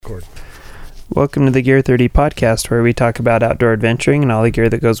record. Welcome to the Gear 30 podcast, where we talk about outdoor adventuring and all the gear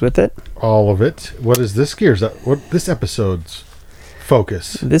that goes with it. All of it. What is this gear's? What this episode's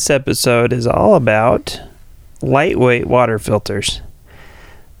focus? This episode is all about lightweight water filters.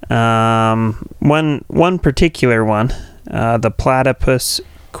 One particular one, the Platypus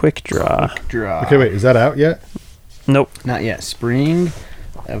Quick Draw. Okay, wait, is that out yet? Nope. Not yet. Spring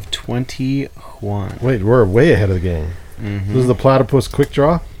of 21. Wait, we're way ahead of the game. Mm-hmm. This is the Platypus Quick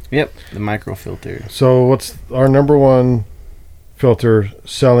Draw? Yep, the micro filter. So what's our number one filter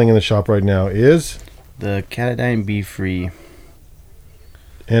selling in the shop right now is? The Katadyn Be-Free.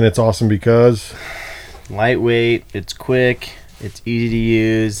 And it's awesome because? Lightweight, it's quick, it's easy to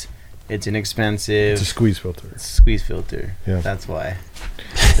use, it's inexpensive. It's a squeeze filter. It's a squeeze filter. Yeah. That's why.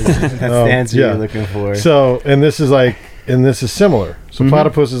 That's the answer you're looking for. So, and this is similar. So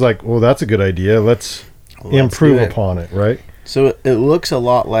Platypus is like, well, that's a good idea. Let's improve upon it, right? So it looks a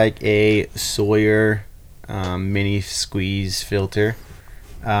lot like a Sawyer mini squeeze filter.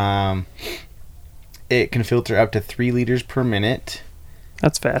 It can filter up to 3 liters per minute.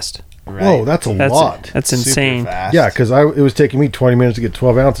 That's fast. Right? Whoa, that's a lot. That's Super insane. fast. Yeah, because it was taking me 20 minutes to get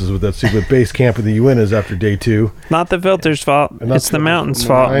 12 ounces with that stupid base camp in the Uintas after day 2. Not the filter's fault. It's the mountain's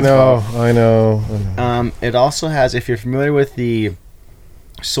fault. I know. It also has, if you're familiar with the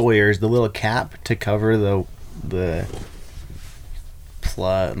Sawyers, the little cap to cover the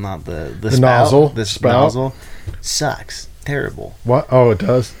nozzle. The spout. nozzle sucks. Terrible. What? Oh, it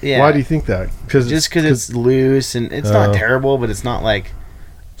does? Yeah. Why do you think that? Just because it's loose and it's not terrible, but it's not like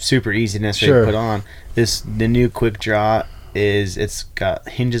super easy to necessarily put on. The new Quick Draw it's got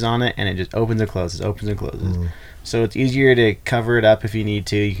hinges on it and it just opens and closes, So it's easier to cover it up if you need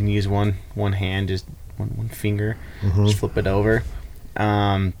to. You can use one hand, just one finger, just flip it over.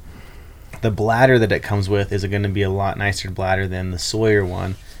 The bladder that it comes with is going to be a lot nicer bladder than the Sawyer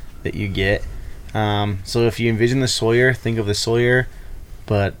one that you get. So if you envision the Sawyer, think of the Sawyer,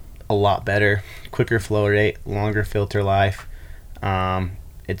 but a lot better, quicker flow rate, longer filter life.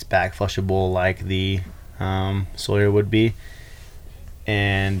 It's back flushable like the Sawyer would be,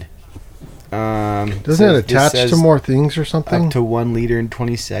 and doesn't it attach to more things or something? Up to 1 liter in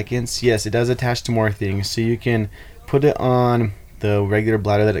 20 seconds. Yes, it does attach to more things. So you can put it on the regular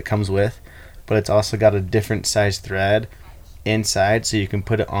bladder that it comes with, but it's also got a different size thread inside, so you can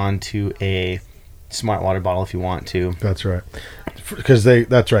put it onto a smart water bottle if you want to. That's right, because they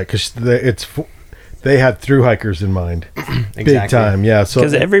had through hikers in mind. Exactly. Big time. Yeah. So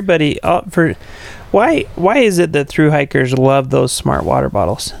because everybody why is it that through hikers love those smart water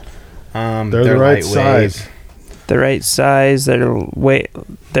bottles? They're the right size. The right size.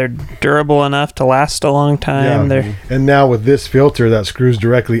 They're durable enough to last a long time. Yeah. And now with this filter that screws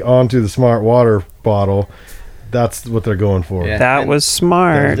directly onto the smart water bottle, that's what they're going for. Yeah. That was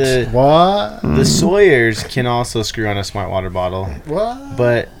smart. What? The Sawyers can also screw on a smart water bottle. What?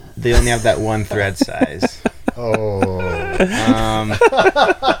 But they only have that one thread size.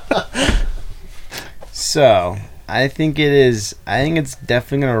 So I think it's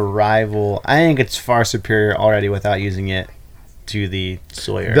definitely going to rival. I think it's far superior already without using it to the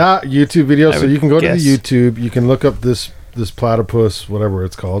Sawyer. That YouTube video, so you can go to the YouTube, you can look up this Platypus, whatever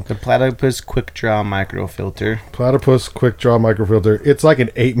it's called. The Platypus Quick Draw Micro Filter. Platypus Quick Draw Micro Filter. It's like an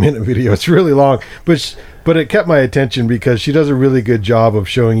 8-minute video. It's really long, but it kept my attention because she does a really good job of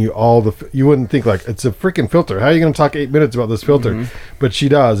showing you you wouldn't think like it's a freaking filter. How are you going to talk 8 minutes about this filter? But she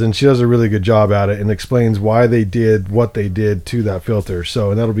does, and she does a really good job at it and explains why they did what they did to that filter.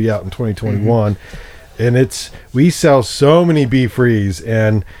 So, and that'll be out in 2021. And we sell so many Be-Frees,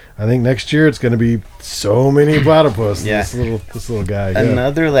 and I think next year it's going to be so many Platypus. Yeah. This little guy.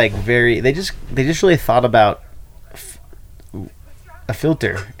 Another they just really thought about a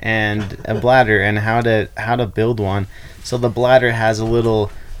filter and a bladder and how to build one. So the bladder has a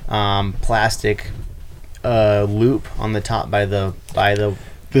little plastic loop on the top by the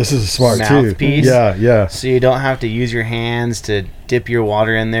This is smart mouthpiece. Too. Yeah. So you don't have to use your hands to dip your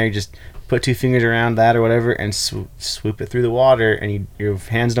water in there. You just put 2 fingers around that or whatever and swoop it through the water, and your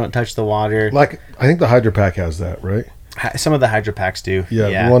hands don't touch the water. Like, I think the Hydro Pack has that, right? Some of the Hydro Packs do.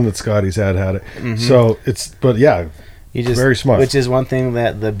 Yeah, the one that Scotty's had it. So very smart. Which is one thing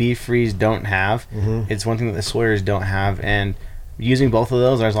that the Be-Frees don't have. It's one thing that the Sawyers don't have, and using both of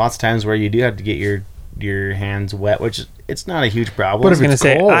those, there's lots of times where you do have to get your hands wet, which it's not a huge problem. But I was going to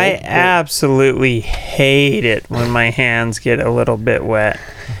say, I absolutely hate it when my hands get a little bit wet.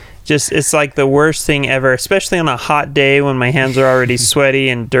 It's like the worst thing ever, especially on a hot day when my hands are already sweaty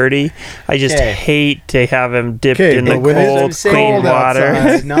and dirty. I just hate to have them dipped in the cold, clean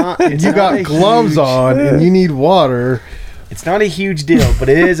water. You got gloves on and you need water. It's not a huge deal, but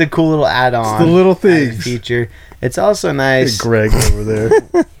it is a cool little add-on. It's the little things. Feature. It's also nice. Hey, Greg over there.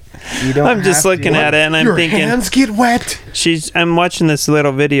 You don't I'm just looking at it and I'm thinking, your hands get wet. I'm watching this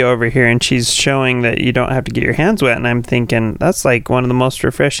little video over here and she's showing that you don't have to get your hands wet, and I'm thinking that's like one of the most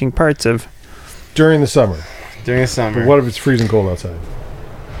refreshing parts of during the summer. But what if it's freezing cold outside?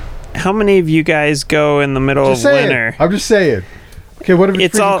 How many of you guys go in the middle of winter? I'm just saying. Okay, what if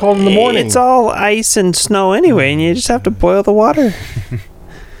it's freezing cold in the morning? It's all ice and snow anyway, and you just have to boil the water.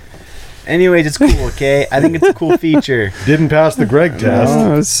 Anyways, it's cool, okay? I think it's a cool feature. Didn't pass the Greg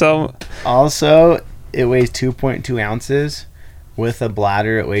test. Also, it weighs 2.2 ounces. With a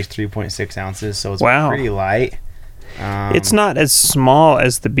bladder, it weighs 3.6 ounces, so it's pretty light. It's not as small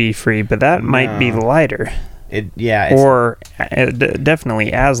as the BeFree, but that might be lighter.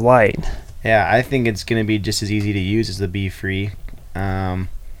 Definitely as light. Yeah, I think it's going to be just as easy to use as the BeFree.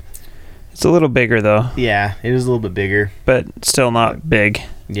 It's a little bigger, though. Yeah, it is a little bit bigger. But still not big.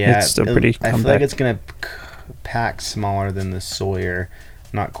 Yeah. It's still pretty compact. I feel like it's going to pack smaller than the Sawyer.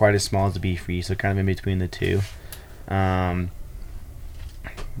 Not quite as small as the BeFree, so kind of in between the two.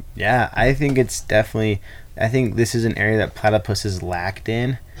 Yeah, I think it's definitely... I think this is an area that Platypus has lacked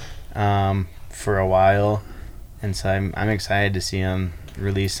in for a while. And so I'm excited to see them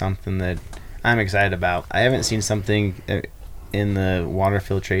release something that I'm excited about. I haven't seen something in the water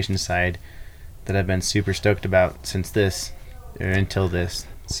filtration side that I've been super stoked about since this, or until this.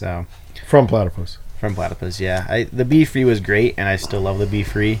 So from Platypus, yeah. The BeFree was great, and I still love the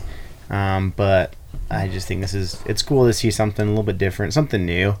BeFree. But I just think it's cool to see something a little bit different, something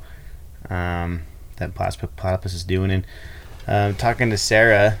new that Platypus is doing. And talking to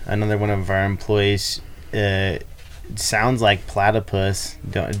Sarah, another one of our employees. It sounds like Platypus.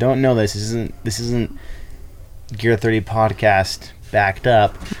 Don't know this. This isn't Gear 30 podcast backed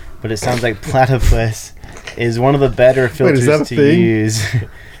up, but it sounds like Platypus is one of the better filters to use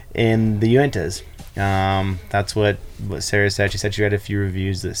in the Uintas. That's what Sarah said. She said she read a few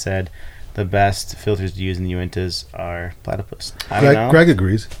reviews that said the best filters to use in the Uintas are Platypus. I don't know. Greg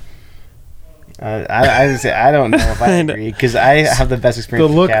agrees. I don't know if I agree, because I have the best experience.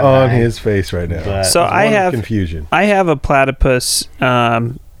 The look on his face right now. But so I have confusion. I have a Platypus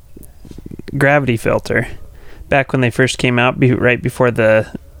gravity filter. Back when they first came out, right before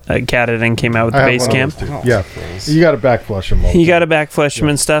the Katadyn came out with the base cam. Yeah, you got to backflush them. You got to backflush them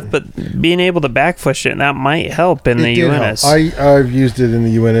and stuff, but being able to backflush it, that might help in the Uintas. I've used it in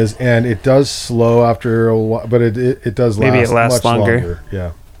the Uintas, and it does slow after a while, but it does last. Maybe it lasts much longer.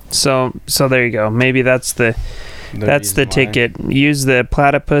 Yeah. So there you go. Maybe that's the ticket. Use the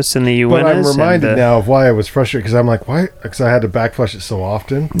Platypus in the Uintas. But I'm reminded now of why I was frustrated, because I'm like, why? Because I had to backflush it so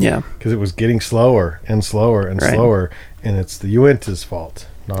often. Yeah. Because it was getting slower and slower and slower, and it's the Uintas' fault,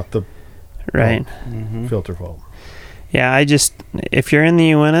 not the filter fault. Yeah, if you're in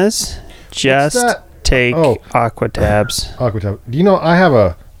the Uintas, just take Aquatabs. Aquatab. Do you know I have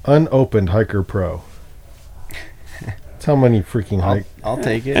a unopened Hiker Pro? That's how many freaking I'll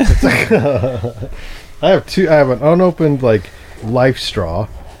take it. I have two. I have an unopened Life Straw,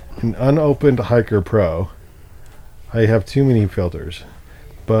 an unopened Hiker Pro. I have too many filters,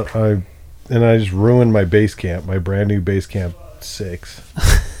 but I just ruined my base camp, my brand new base camp 6.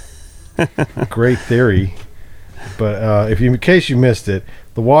 Great theory, but in case you missed it,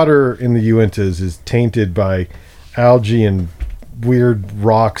 the water in the Uintas is tainted by algae and weird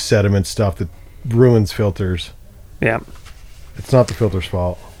rock sediment stuff that ruins filters. Yeah, it's not the filter's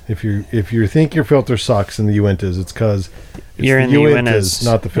fault. If you think your filter sucks in the Uintas, it's because you're in the Uintas,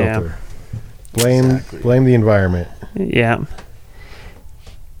 not the filter. Yeah. Blame the environment. Yeah.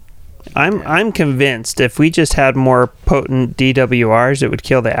 I'm convinced if we just had more potent DWRs, it would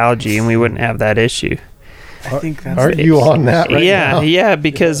kill the algae and we wouldn't have that issue. I think that's Aren't you on that right now? Yeah,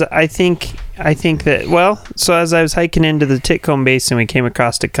 because I think that, so as I was hiking into the Titcomb Basin, we came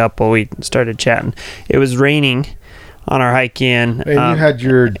across a couple. We started chatting. It was raining on our hike in. And you had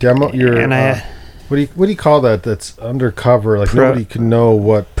your demo, what do you call that? That's undercover, nobody can know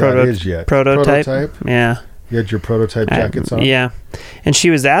what that is yet. Prototype? Yeah. You had your prototype jackets on? Yeah. And she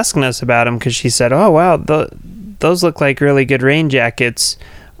was asking us about them because she said, oh, wow, those look like really good rain jackets.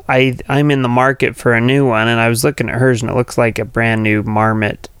 I'm in the market for a new one, and I was looking at hers, and it looks like a brand new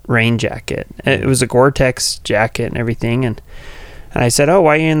Marmot rain jacket. It was a Gore-Tex jacket and everything, and I said, oh,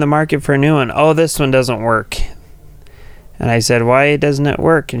 why are you in the market for a new one? Oh, this one doesn't work. And I said, why doesn't it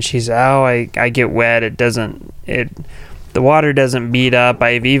work? And she said, oh, I get wet. The water doesn't beat up.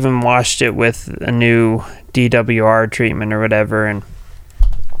 I've even washed it with a new DWR treatment or whatever.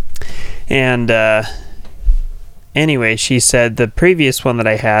 And anyway, she said the previous one that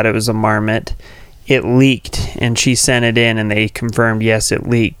I had, it was a Marmot. it leaked, and she sent it in, and they confirmed, yes, it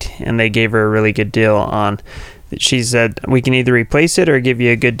leaked, and they gave her a really good deal on. She said, we can either replace it or give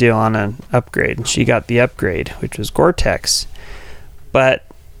you a good deal on an upgrade. And she got the upgrade, which was Gore-Tex. But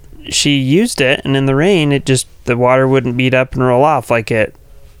she used it, and in the rain, the water wouldn't beat up and roll off like it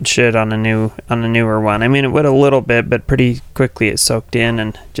should on a newer one. I mean, it would a little bit, but pretty quickly it soaked in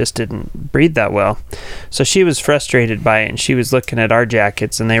and just didn't breathe that well. So she was frustrated by it, and she was looking at our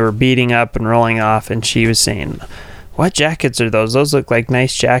jackets, and they were beating up and rolling off, and she was saying, what jackets are those? Those look like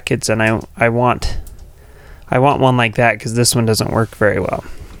nice jackets, and I want one like that because this one doesn't work very well.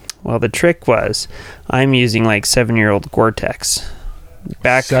 Well, the trick was I'm using like 7-year-old Gore-Tex.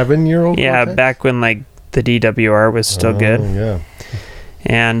 7-year-old Yeah, Gore-Tex? Back when like the DWR was still good. Yeah.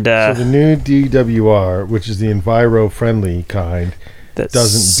 And so the new DWR, which is the enviro-friendly kind, that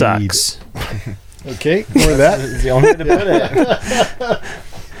doesn't sucks. Okay, or that. That's the only way to put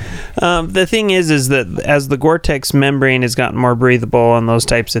it. The thing is that as the Gore-Tex membrane has gotten more breathable and those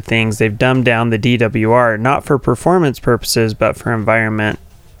types of things, they've dumbed down the DWR, not for performance purposes, but for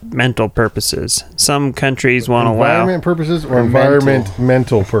environmental purposes. Some countries won't allow... Environment purposes or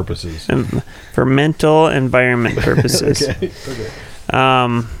environmental purposes? For mental environment purposes. Okay.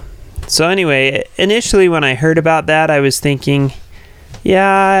 So anyway, initially when I heard about that, I was thinking,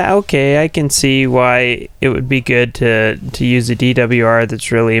 yeah, okay, I can see why it would be good to use a DWR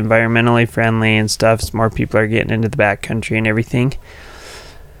that's really environmentally friendly and stuff, so more people are getting into the backcountry and everything.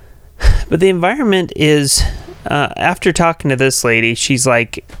 But the environment is, after talking to this lady, she's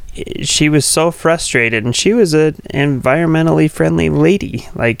like, she was so frustrated, and she was an environmentally friendly lady.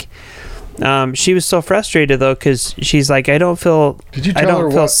 Like, she was so frustrated though, because she's like, I don't feel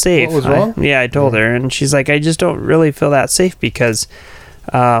safe. What was wrong? I told her, and she's like, I just don't really feel that safe because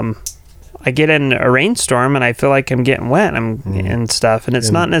I get in a rainstorm and I feel like I'm getting wet and stuff, and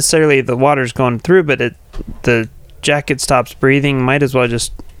it's not necessarily the water's going through, but the jacket stops breathing. Might as well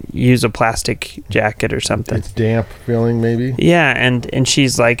just use a plastic jacket or something. It's damp feeling maybe. Yeah, and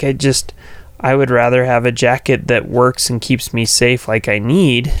she's like, I would rather have a jacket that works and keeps me safe like I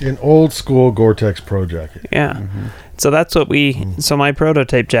need. An old school Gore-Tex Pro jacket. Yeah. Mm-hmm. So that's what so my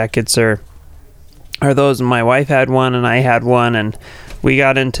prototype jackets are those. My wife had one and I had one, and we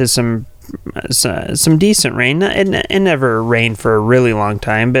got into some decent rain. It never rained for a really long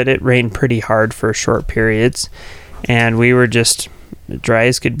time, but it rained pretty hard for short periods. And we were just dry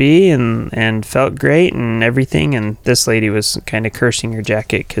as could be and felt great and everything, and this lady was kind of cursing her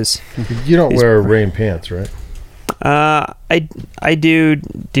jacket because you don't wear rain pants, right? I do,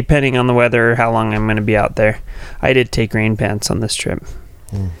 depending on the weather or how long I'm going to be out there. I did take rain pants on this trip.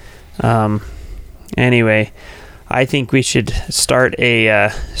 Anyway, I think we should start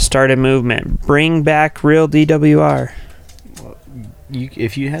a movement. Bring back real DWR. Well,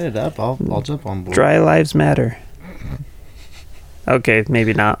 if you head it up, I'll jump on board. Dry lives matter. Okay,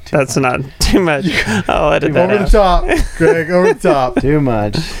 maybe not. That's not too much. I'll edit that out. Over the top, Greg. Over the top. Too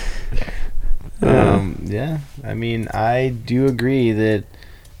much. Yeah. I mean, I do agree that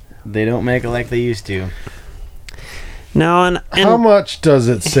they don't make it like they used to. No, and how much does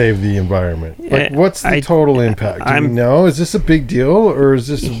it save the environment? Like, what's the total impact? Do you know? Is this a big deal, or is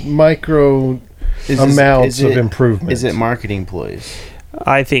this micro amounts of improvement? Is it marketing ploys?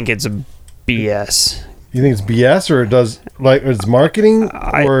 I think it's BS. You think it's BS, or it's marketing,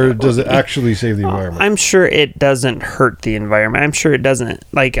 or does it actually save the environment? I'm sure it doesn't hurt the environment. I'm sure it doesn't.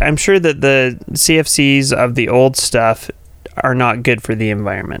 I'm sure that the CFCs of the old stuff are not good for the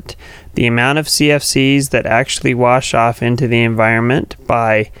environment. The amount of CFCs that actually wash off into the environment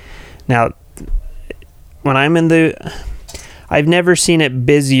now, when I've never seen it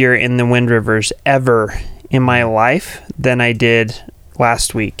busier in the Wind Rivers ever in my life than I did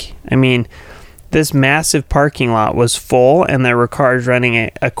last week. I mean, this massive parking lot was full, and there were cars running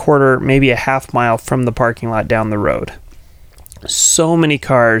a quarter, maybe a half mile from the parking lot down the road. So many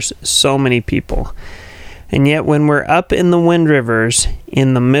cars, so many people. And yet when we're up in the Wind Rivers,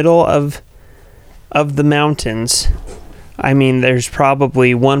 in the middle of the mountains, I mean, there's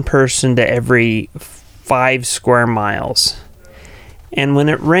probably one person to every 5 square miles. And when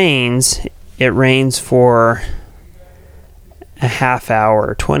it rains for a half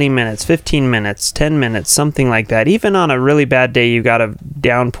hour, 20 minutes, 15 minutes, 10 minutes, something like that. Even on a really bad day, you got a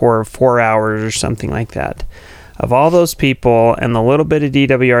downpour of 4 hours or something like that. Of all those people and the little bit of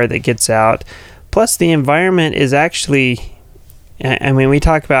DWR that gets out, plus the environment is actually, I mean, we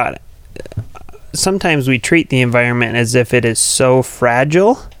talk about, sometimes we treat the environment as if it is so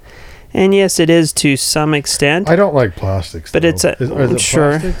fragile. And yes, it is to some extent. I don't like plastics, but though. Is it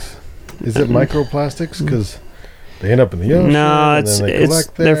plastics? Is it microplastics? Because they end up in the ocean. No,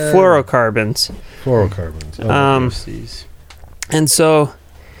 they're fluorocarbons. Fluorocarbons. And so,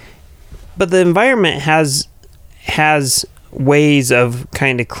 but the environment has ways of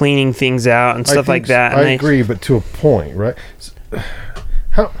kind of cleaning things out and stuff like that. I agree, but to a point, right?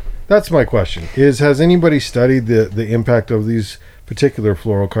 That's my question. Has anybody studied the impact of these particular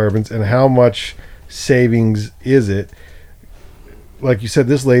fluorocarbons and how much savings is it? Like you said,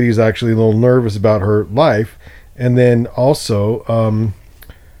 this lady is actually a little nervous about her life. And then also,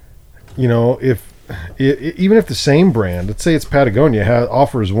 even if the same brand, let's say it's Patagonia,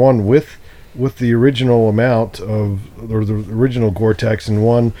 offers one with the original amount of, or the original Gore-Tex, and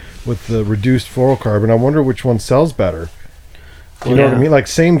one with the reduced fluorocarbon, I wonder which one sells better. You know what I mean? Like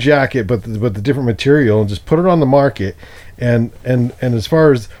same jacket, but the different material, and just put it on the market. And as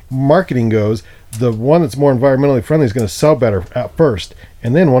far as marketing goes, the one that's more environmentally friendly is going to sell better at first.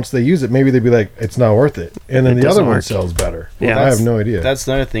 And then once they use it, maybe they'd be like, it's not worth it. And then the other one sells better. Yeah, I have no idea. That's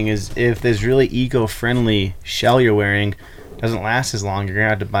the other thing is, if this really eco-friendly shell you're wearing doesn't last as long, you're going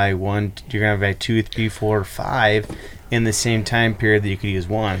to have to buy one. You're going to buy 2, 3, 4, 5 in the same time period that you could use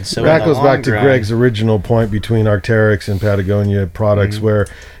one. So that goes back to Greg's original point between Arc'teryx and Patagonia products, where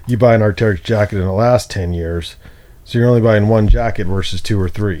you buy an Arc'teryx jacket and it lasts 10 years. So you're only buying one jacket versus 2 or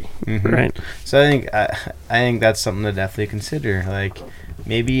 3. Right. So I think that's something to definitely consider. Like,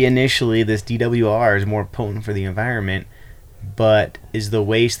 maybe initially this DWR is more potent for the environment, but is the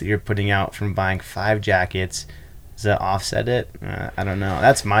waste that you're putting out from buying 5 jackets, does that offset it? I don't know.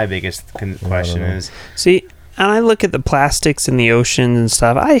 That's my biggest question is... See, and I look at the plastics in the oceans and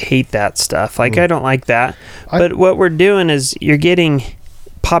stuff. I hate that stuff. Like, I don't like that. But what we're doing is you're getting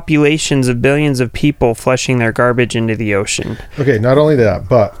populations of billions of people flushing their garbage into the ocean. Okay, not only that,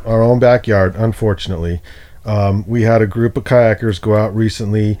 but our own backyard, unfortunately, we had a group of kayakers go out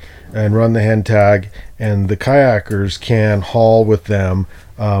recently and run the hen tag, and the kayakers can haul with them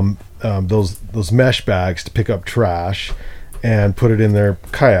those mesh bags to pick up trash and put it in their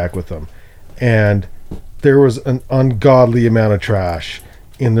kayak with them. And there was an ungodly amount of trash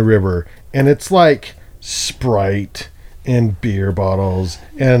in the river, and it's like Sprite and beer bottles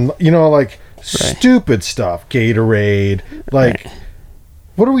and stupid stuff, Gatorade,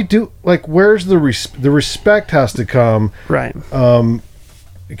 what do we do? Like, where's the respect has to come, right?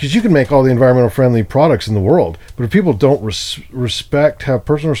 Because you can make all the environmental friendly products in the world, but if people don't have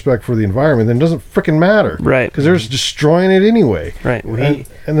personal respect for the environment, then it doesn't freaking matter, right? Because they're just destroying it anyway, right?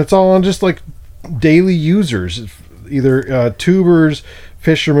 And it's all on just like daily users, either tubers,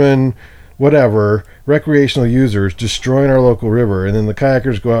 fishermen, whatever, recreational users, destroying our local river, and then the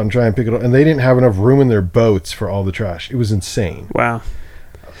kayakers go out and try and pick it up, and they didn't have enough room in their boats for all the trash. It was insane. Wow.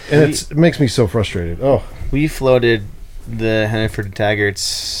 And it makes me so frustrated. Oh, we floated the Hannaford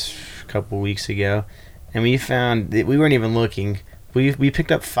Taggarts a couple weeks ago, and we found that we weren't even looking. We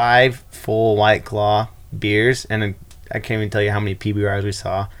picked up 5 full White Claw beers, and I can't even tell you how many PBRs we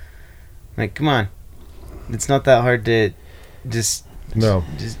saw. Like, come on, it's not that hard to just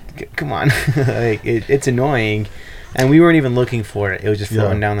come on. Like, it's annoying, and we weren't even looking for it. It was just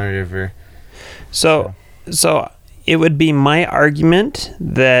flowing down the river. So it would be my argument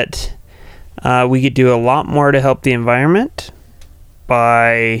that we could do a lot more to help the environment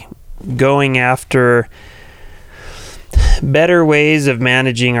by going after better ways of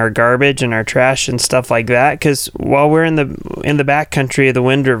managing our garbage and our trash and stuff like that. Because while we're in the backcountry of the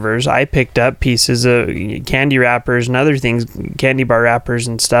Wind Rivers, I picked up pieces of candy wrappers and other things, candy bar wrappers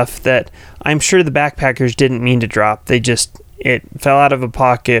and stuff that I'm sure the backpackers didn't mean to drop. It fell out of a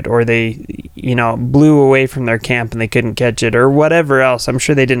pocket, or they, blew away from their camp and they couldn't catch it, or whatever else. I'm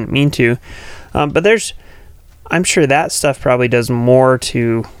sure they didn't mean to. But I'm sure that stuff probably does more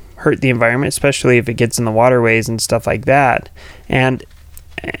to hurt the environment, especially if it gets in the waterways and stuff like that. And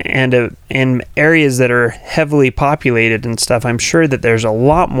in areas that are heavily populated and stuff, I'm sure that there's a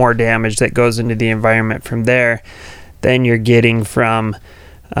lot more damage that goes into the environment from there than you're getting from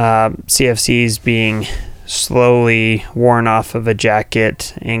CFCs being slowly worn off of a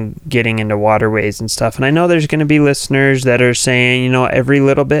jacket and getting into waterways and stuff. And I know there's going to be listeners that are saying, every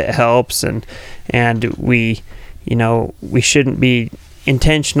little bit helps, and we shouldn't be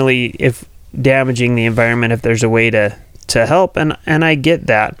intentionally damaging the environment if there's a way to help, and I get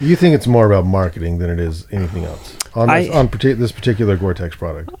that. You think it's more about marketing than it is anything else on this particular Gore-Tex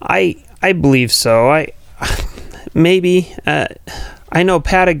product? I believe so. Maybe. I know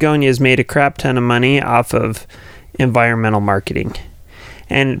Patagonia's made a crap ton of money off of environmental marketing,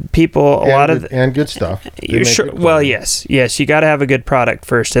 and people and good stuff. Sure. Well, yes, you got to have a good product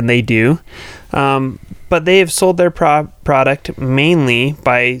first, and they do. But they have sold their product mainly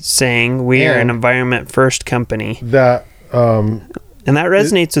by saying we are an environment first company. That And that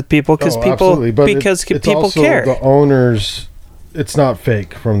resonates with people because people care. The owners, it's not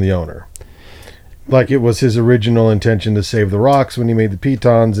fake from the owner. Like, it was his original intention to save the rocks when he made the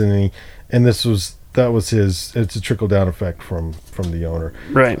pitons, that was his. It's a trickle down effect from the owner,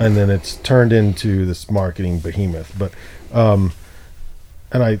 right? And then it's turned into this marketing behemoth. But,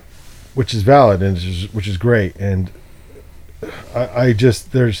 which is valid and which is great. And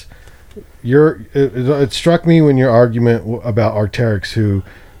it struck me when your argument about Arc'teryx, who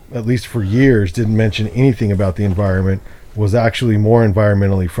at least for years didn't mention anything about the environment, was actually more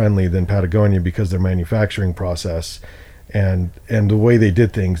environmentally friendly than Patagonia because their manufacturing process and the way they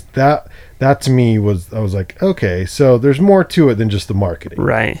did things. That to me I was like, okay, so there's more to it than just the marketing.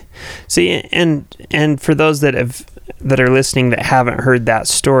 Right. See, and for those that are listening that haven't heard that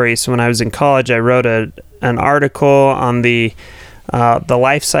story, so when I was in college, I wrote an article on the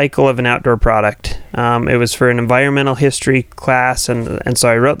life cycle of an outdoor product. It was for an environmental history class, and so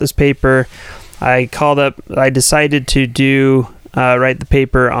I wrote this paper. I decided to write the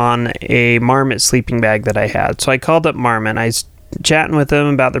paper on a Marmot sleeping bag that I had. So I called up Marmot. I was chatting with them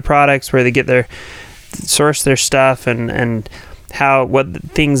about their products, where they source their stuff, and what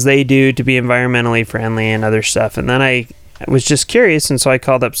things they do to be environmentally friendly and other stuff. And then I was just curious, and so I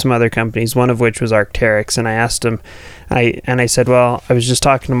called up some other companies, one of which was Arc'teryx, and I asked them, I said, well, I was just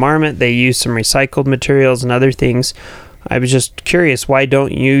talking to Marmot. They use some recycled materials and other things. I was just curious, why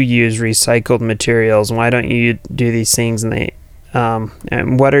don't you use recycled materials, and why don't you do these things? And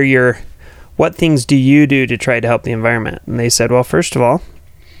and what things do you do to try to help the environment? And they said, well, first of all,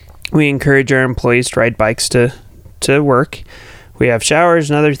 we encourage our employees to ride bikes to work. We have showers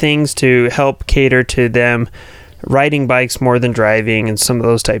and other things to help cater to them riding bikes more than driving and some of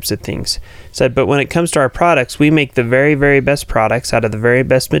those types of things. Said, but when it comes to our products, we make the very, very best products out of the very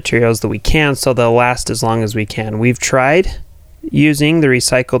best materials that we can, so they'll last as long as we can. We've tried using the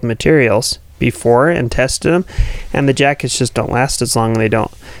recycled materials before and tested them, and the jackets just don't last as long, and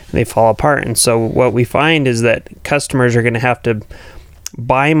they fall apart. And so what we find is that customers are going to have to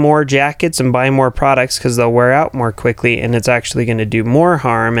buy more jackets and buy more products because they'll wear out more quickly, and it's actually going to do more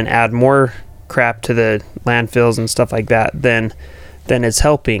harm and add more crap to the landfills and stuff like that than it's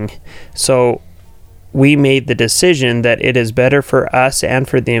helping. So we made the decision that it is better for us and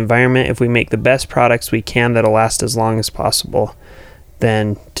for the environment if we make the best products we can that'll last as long as possible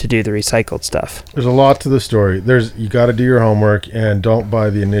than to do the recycled stuff. There's a lot to the story. You got to do your homework and don't buy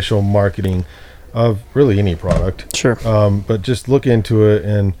the initial marketing of really any product. Sure. But just look into it,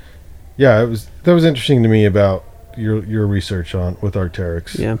 and that was interesting to me about your research with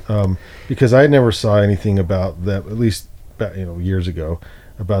Arc'teryx. Yeah. Because I never saw anything about that, at least years ago,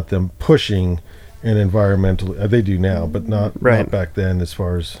 about them pushing an environmental. They do now, but not back then as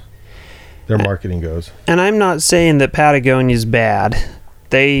far as their marketing goes. And I'm not saying that Patagonia's bad.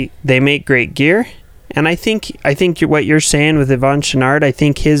 They make great gear, and I think what you're saying with Yvon Chouinard, I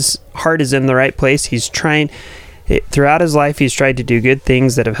think his heart is in the right place. He's trying throughout his life. He's tried to do good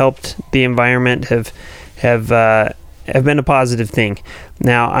things that have helped the environment, have been a positive thing.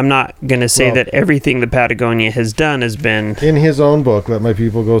 Now, I'm not going to say that everything that Patagonia has done has been... In his own book, Let My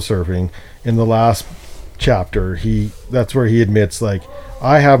People Go Surfing, in the last chapter, that's where he admits, like,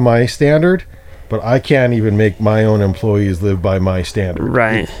 I have my standard, but I can't even make my own employees live by my standard.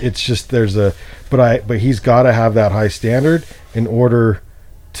 Right. It's just but he's got to have that high standard in order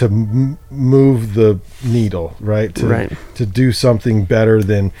to move the needle, right? To do something better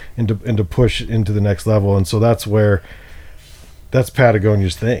and to push into the next level. And so that's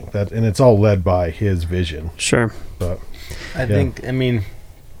Patagonia's thing. And it's all led by his vision. Sure. But I think,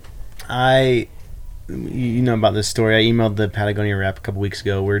 you know about this story. I emailed the Patagonia rep a couple weeks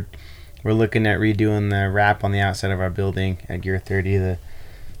ago. We're looking at redoing the wrap on the outside of our building at Gear 30,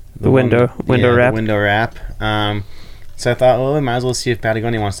 the window wrap. The window wrap. So I thought, well, we might as well see if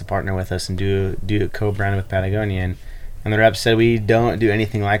Patagonia wants to partner with us and do a co-brand with Patagonia. And the rep said we don't do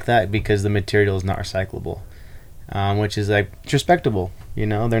anything like that because the material is not recyclable, which is like respectable. You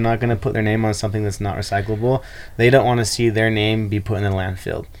know, they're not going to put their name on something that's not recyclable. They don't want to see their name be put in the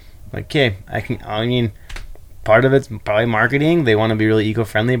landfill. Like, okay, part of it's probably marketing. They want to be really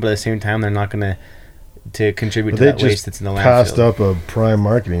eco-friendly, but at the same time, they're not going to contribute to that waste that's in the landfill. Passed up a prime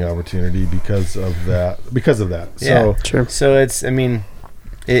marketing opportunity because of that. Yeah, sure. So it's,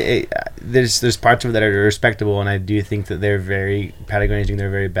 there's parts of it that are respectable, and I do think that Patagonia's doing their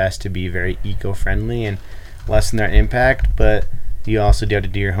very best to be very eco-friendly and lessen their impact, but you also do have to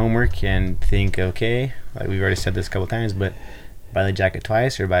do your homework and think, okay, like we've already said this a couple times, but buy the jacket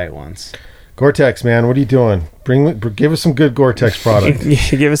twice or buy it once. Gore-Tex, man, what are you doing? Give us some good Gore-Tex product.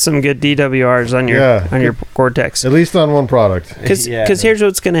 Give us some good DWRs on your Gore-Tex. At least on one product. Because here's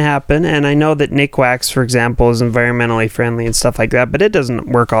what's going to happen, and I know that Nick Wax, for example, is environmentally friendly and stuff like that, but it doesn't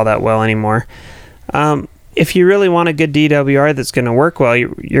work all that well anymore. If you really want a good DWR that's going to work well,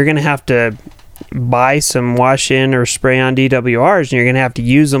 you're going to have to buy some wash-in or spray-on DWRs, and you're going to have to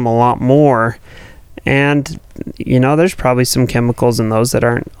use them a lot more. And, there's probably some chemicals in those that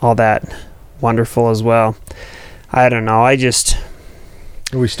aren't all that wonderful as well. I don't know.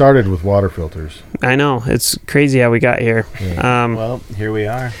 We started with water filters. I know. It's crazy how we got here. Yeah. Well, here we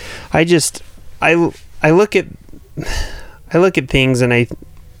are. I look at things and I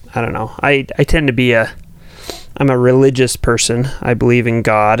don't know. I tend to be I'm a religious person. I believe in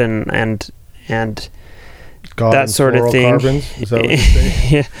God and God that and sort of thing. Is that what you say?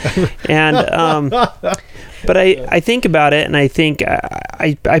 Yeah. And but I think about it, and I think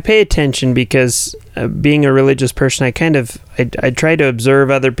I pay attention because being a religious person, I try to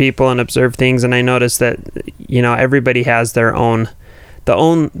observe other people and observe things, and I notice that everybody has their own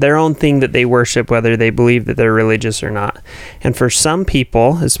thing that they worship, whether they believe that they're religious or not. And for some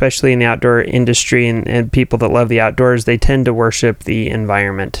people, especially in the outdoor industry and people that love the outdoors, they tend to worship the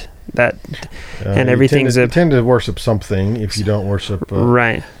environment. And everything's you tend to worship something if you don't worship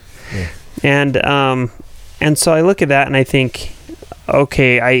right. Yeah. And so I look at that and I think,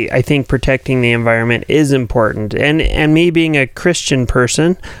 okay, I think protecting the environment is important. And me being a Christian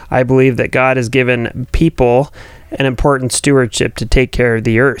person, I believe that God has given people an important stewardship to take care of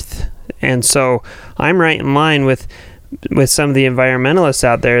the earth. And so I'm right in line with some of the environmentalists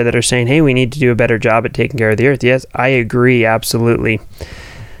out there that are saying, hey, we need to do a better job at taking care of the earth. Yes, I agree, absolutely.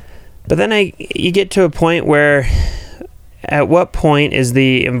 But then you get to a point where, at what point is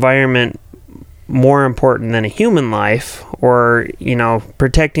the environment more important than a human life, or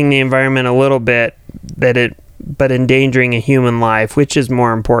protecting the environment a little bit, but endangering a human life, which is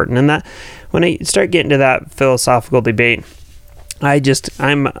more important? And that, when I start getting to that philosophical debate,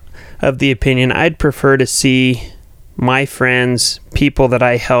 I'm of the opinion I'd prefer to see my friends, people that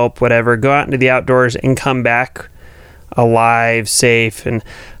I help, whatever, go out into the outdoors and come back alive, safe. And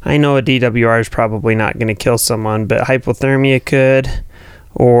I know a DWR is probably not going to kill someone, but hypothermia could,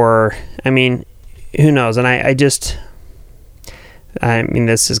 or who knows? And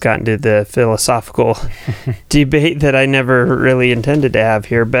this has gotten to the philosophical debate that I never really intended to have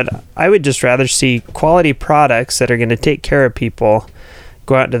here, but I would just rather see quality products that are going to take care of people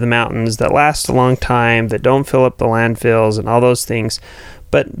go out into the mountains, that last a long time, that don't fill up the landfills and all those things,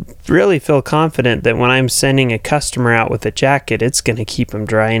 but really feel confident that when I'm sending a customer out with a jacket, it's going to keep them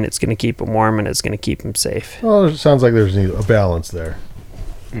dry and it's going to keep them warm and it's going to keep them safe. Well, it sounds like there's a balance there.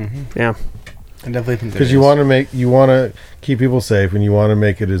 Mm-hmm. Yeah. I definitely think because you want to keep people safe and you want to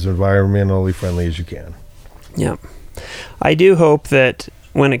make it as environmentally friendly as you can. Yeah, I do hope that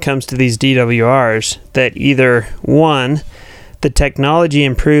when it comes to these DWRs, that either one, the technology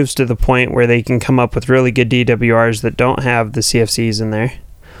improves to the point where they can come up with really good DWRs that don't have the CFCs in there,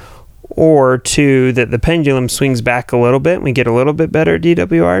 or two, that the pendulum swings back a little bit and we get a little bit better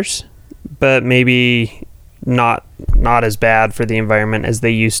DWRs, but maybe not as bad for the environment as they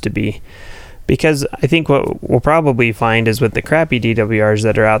used to be. Because I think what we'll probably find is with the crappy DWRs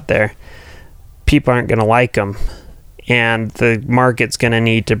that are out there, people aren't going to like them, and the market's going to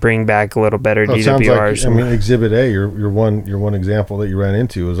need to bring back a little better DWRs. Sounds like, Exhibit A, your one example that you ran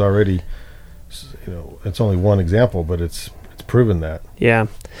into is already, it's only one example, but it's proven that. Yeah.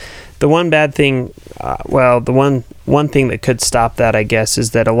 The one bad thing, the one thing that could stop that, I guess,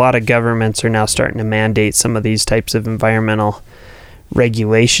 is that a lot of governments are now starting to mandate some of these types of environmental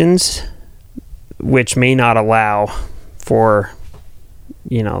regulations, which may not allow for,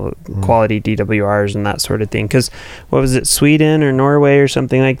 quality DWRs and that sort of thing. Because what was it, Sweden or Norway or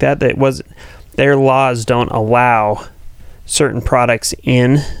something like that? Their laws don't allow certain products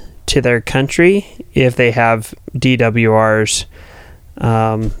in to their country if they have DWRs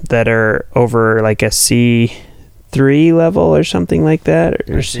that are over like a C3 level or something like that,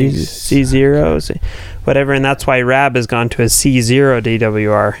 or C0, whatever. And that's why RAB has gone to a C0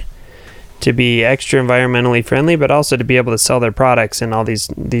 DWR, to be extra environmentally friendly, but also to be able to sell their products in all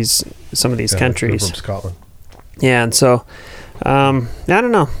some of these countries. From Scotland. Yeah, and so I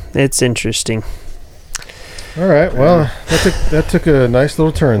don't know. It's interesting. All right. Well, that took a nice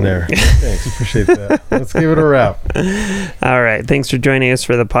little turn there. Thanks. Appreciate that. Let's give it a wrap. All right. Thanks for joining us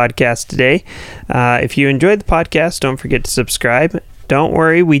for the podcast today. If you enjoyed the podcast, don't forget to subscribe. Don't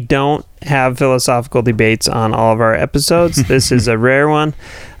worry, we don't have philosophical debates on all of our episodes. This is a rare one.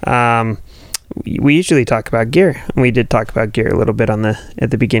 we usually talk about gear. We did talk about gear a little bit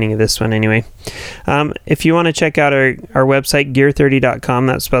at the beginning of this one anyway. If you want to check out our website, gear30.com,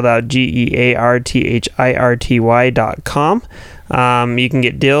 that's spelled out GEARTHIRTY.com. You can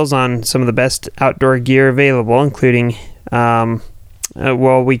get deals on some of the best outdoor gear available, including, we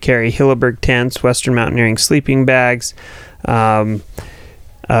carry Hilleberg tents, Western Mountaineering sleeping bags,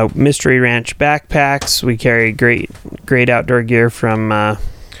 Mystery Ranch backpacks. We carry great outdoor gear from...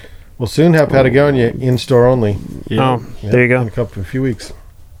 we'll soon have Patagonia in store only. Yeah. There you go. In a few weeks.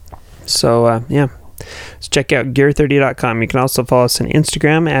 So, so check out gear30.com. You can also follow us on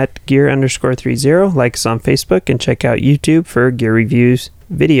Instagram at gear_30. Like us on Facebook and check out YouTube for gear reviews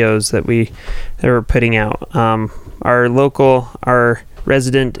videos that we're putting out. Our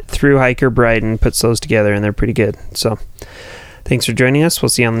resident thru hiker Bryden puts those together, and they're pretty good. So thanks for joining us. We'll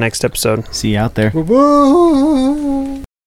see you on the next episode. See you out there. Woo-woo.